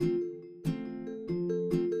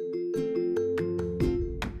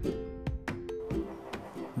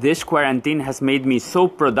This quarantine has made me so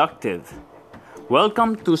productive.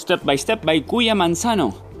 Welcome to Step by Step by Kuya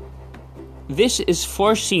Manzano. This is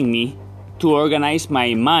forcing me to organize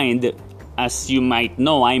my mind. As you might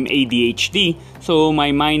know, I'm ADHD, so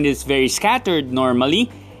my mind is very scattered normally.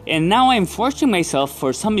 And now I'm forcing myself,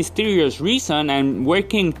 for some mysterious reason, I'm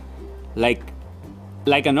working like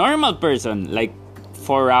a normal person, like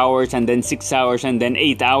 4 hours and then 6 hours and then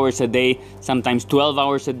 8 hours a day, sometimes 12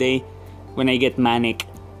 hours a day when I get manic.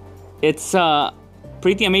 It's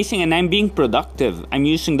pretty amazing, and I'm being productive. I'm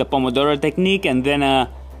using the Pomodoro technique, and then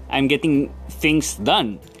I'm getting things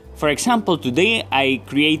done. For example, today I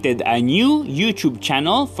created a new YouTube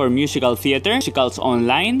channel for musical theater, Musicals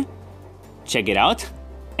Online. Check it out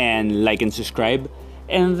and like and subscribe.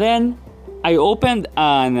 And then I opened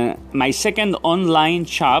my second online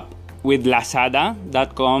shop with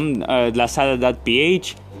Lazada.com,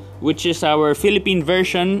 Lazada.ph, which is our Philippine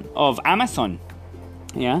version of Amazon.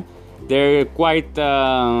 Yeah, they're quite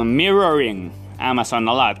mirroring Amazon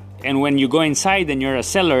a lot. And when you go inside and you're a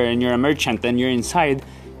seller and you're a merchant and you're inside,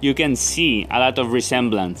 you can see a lot of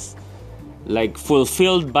resemblance, like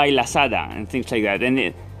fulfilled by Lazada and things like that.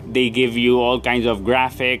 And they give you all kinds of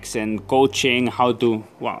graphics and coaching, how to,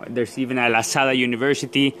 wow, there's even a Lazada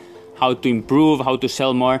University, how to improve, how to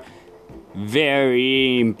sell more.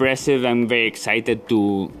 Very impressive. I'm very excited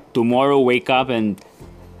to tomorrow wake up and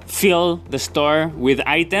fill the store with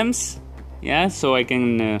items, yeah, so I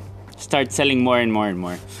can start selling more and more and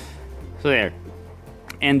more. So there.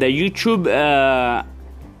 And the YouTube,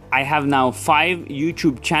 I have now 5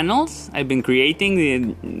 YouTube channels I've been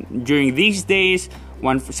creating during these days.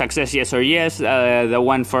 One for Success Yes or Yes, the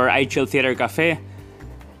one for I Chill Theater Cafe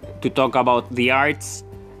to talk about the arts.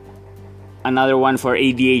 Another one for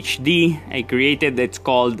ADHD I created, that's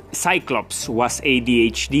called Cyclops Was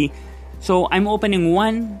ADHD. So I'm opening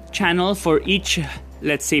one channel for each,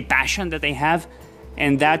 let's say, passion that I have,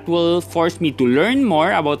 and that will force me to learn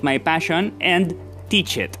more about my passion and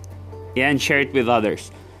teach it, yeah, and share it with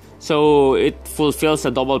others. So it fulfills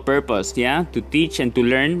a double purpose, yeah, to teach and to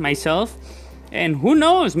learn myself. And who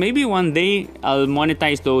knows, maybe one day I'll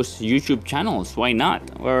monetize those YouTube channels. Why not?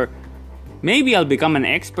 Or maybe I'll become an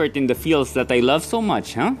expert in the fields that I love so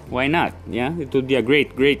much, huh? Why not? Yeah, it would be a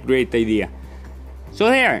great idea. So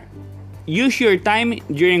there, use your time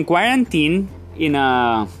during quarantine in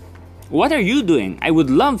a... What are you doing? I would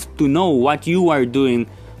love to know what you are doing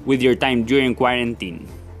with your time during quarantine.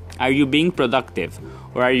 Are you being productive?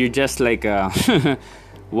 Or are you just like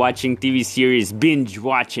watching TV series, binge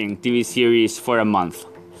watching TV series for a month?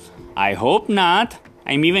 I hope not.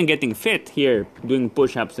 I'm even getting fit here, doing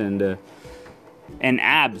push-ups and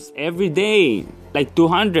abs every day, like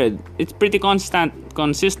 200. It's pretty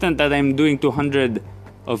consistent that I'm doing 200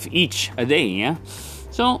 of each a day, yeah?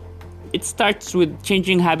 So it starts with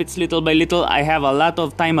changing habits little by little. I have a lot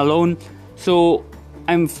of time alone, so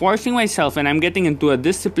I'm forcing myself, and I'm getting into a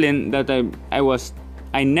discipline that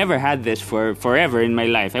I never had this for forever in my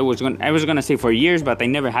life. I was gonna say for years, but I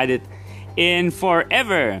never had it in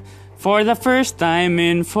forever. For the first time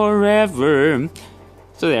in forever.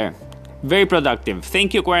 So there. Very productive.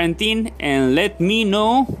 Thank you, quarantine, and let me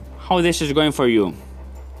know how this is going for you.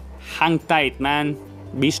 Hang tight, man.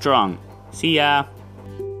 Be strong. See ya.